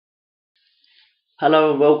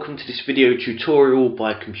Hello and welcome to this video tutorial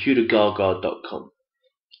by Computergaga.com,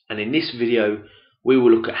 and in this video we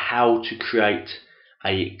will look at how to create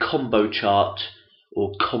a combo chart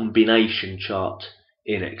or combination chart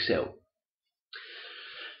in Excel.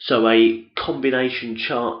 So a combination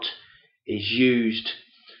chart is used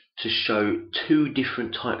to show two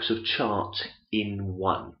different types of charts in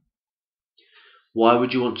one. Why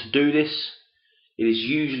would you want to do this? It is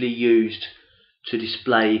usually used to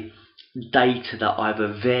display data that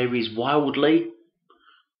either varies wildly,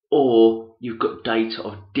 or you've got data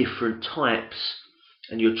of different types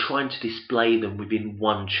and you're trying to display them within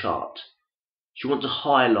one chart. So you want to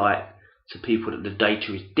highlight to people that the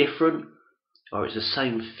data is different, or it's the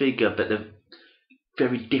same figure but they're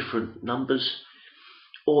very different numbers,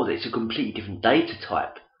 or that it's a completely different data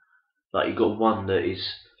type. Like you've got one that is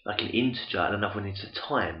like an integer and another one is a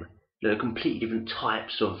time. They're completely different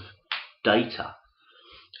types of data.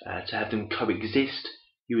 To have them coexist,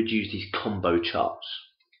 you would use these combo charts.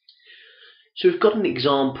 So we've got an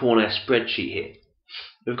example on our spreadsheet here.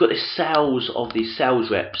 We've got the sales of these sales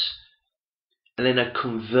reps and then a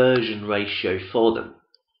conversion ratio for them.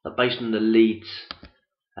 Based on the leads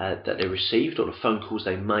that they received or the phone calls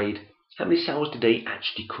they made, how many sales did they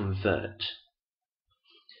actually convert?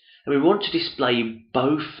 And we want to display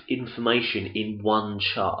both information in one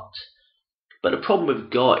chart. But the problem we've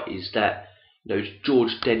got is that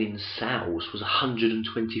George Denning's sales was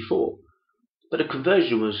 124, but the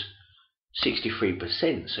conversion was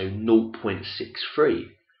 63%, so 0.63.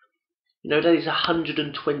 That is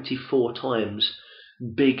 124 times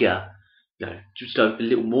bigger, just a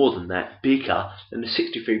little more than that, bigger than the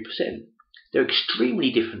 63%. They're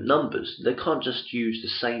extremely different numbers. They can't just use the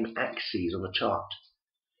same axes on the chart.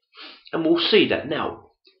 And we'll see that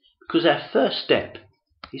now, because our first step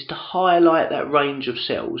is to highlight that range of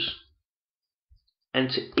cells and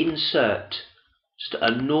to insert just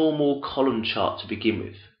a normal column chart to begin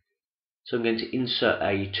with. So I'm going to insert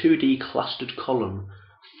a 2D clustered column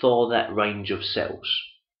for that range of cells.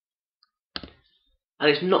 And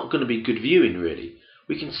it's not going to be good viewing really.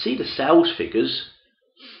 We can see the sales figures,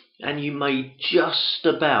 and you may just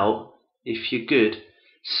about, if you're good,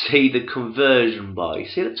 see the conversion bar. You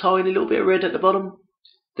see that tiny little bit of red at the bottom?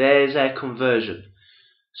 There's our conversion.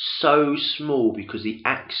 So small because the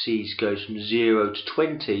axis goes from 0 to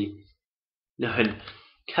 20. Now, and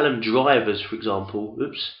Callum Drivers, for example,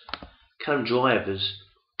 Callum Drivers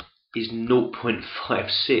is 0.56,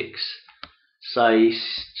 so it's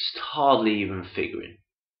just hardly even figuring.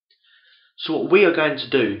 So what we are going to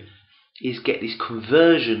do is get this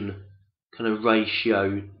conversion kind of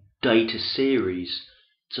ratio data series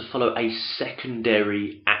to follow a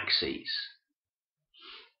secondary axis.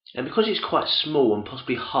 And because it's quite small and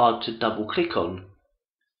possibly hard to double click on,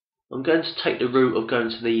 I'm going to take the route of going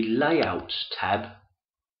to the Layouts tab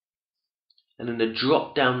and then the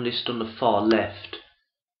drop down list on the far left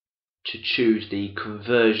to choose the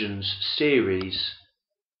Conversions series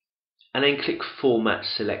and then click Format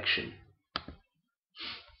Selection.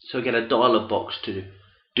 So I get a dialog box to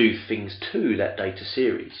do things to that data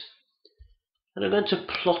series. And I'm going to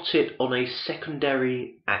plot it on a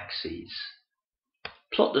secondary axis.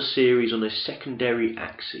 Plot the series on a secondary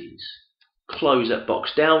axis. Close that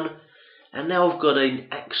box down, and now I've got an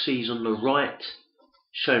axis on the right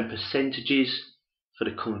showing percentages for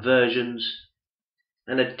the conversions,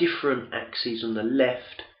 and a different axis on the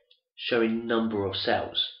left showing number of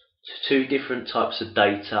cells. So two different types of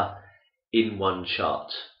data in one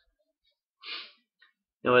chart.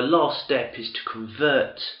 Now our last step is to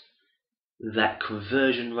convert that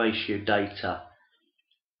conversion ratio data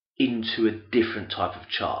into a different type of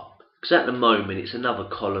chart, because at the moment it's another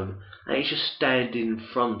column and it's just standing in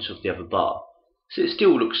front of the other bar, so it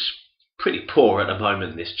still looks pretty poor at the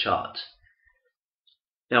moment in this chart.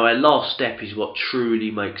 Now our last step is what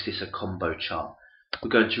truly makes this a combo chart. We're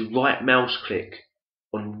going to right mouse click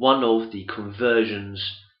on one of the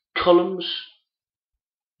conversions columns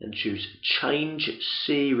and choose Change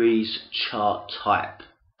Series Chart Type.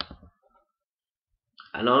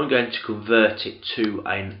 And I'm going to convert it to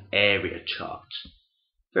an area chart.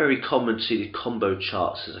 Very common to see the combo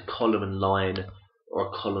charts as a column and line or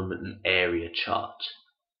a column and area chart.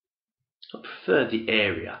 I prefer the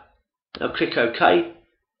area. Now click OK,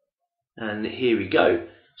 and here we go.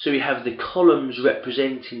 So we have the columns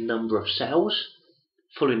representing number of cells,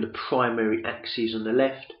 following the primary axis on the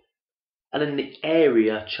left, and then the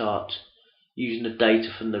area chart using the data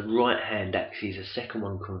from the right hand axis, the second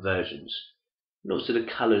one, conversions. And also the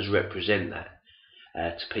colours represent that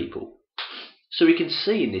to people. So we can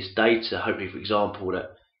see in this data, hopefully for example,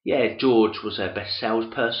 that George was our best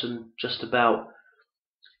salesperson, just about.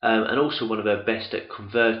 and also one of our best at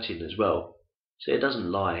converting as well. So it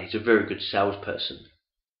doesn't lie, he's a very good salesperson.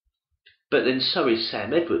 But then so is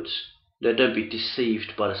Sam Edwards. Now, don't be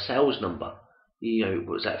deceived by the sales number. What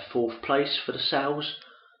was that, 4th place for the sales?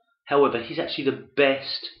 However, he's actually the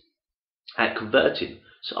best at converting.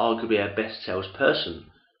 So arguably our best salesperson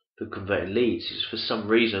for converting leads. Is for some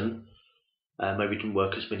reason, maybe didn't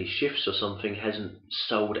work as many shifts or something, hasn't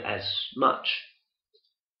sold as much.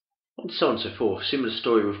 And so on and so forth. Similar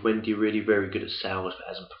story with Wendy, really very good at sales but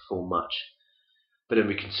hasn't performed much. But then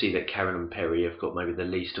we can see that Karen and Perry have got maybe the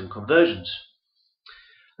least on conversions.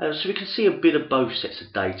 So we can see a bit of both sets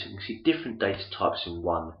of data. We can see different data types in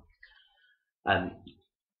one.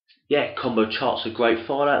 Combo charts are great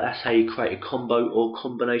for that. That's how you create a combo or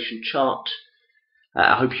combination chart.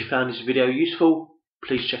 I hope you found this video useful.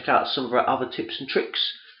 Please check out some of our other tips and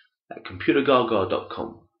tricks at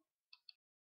Computergaga.com.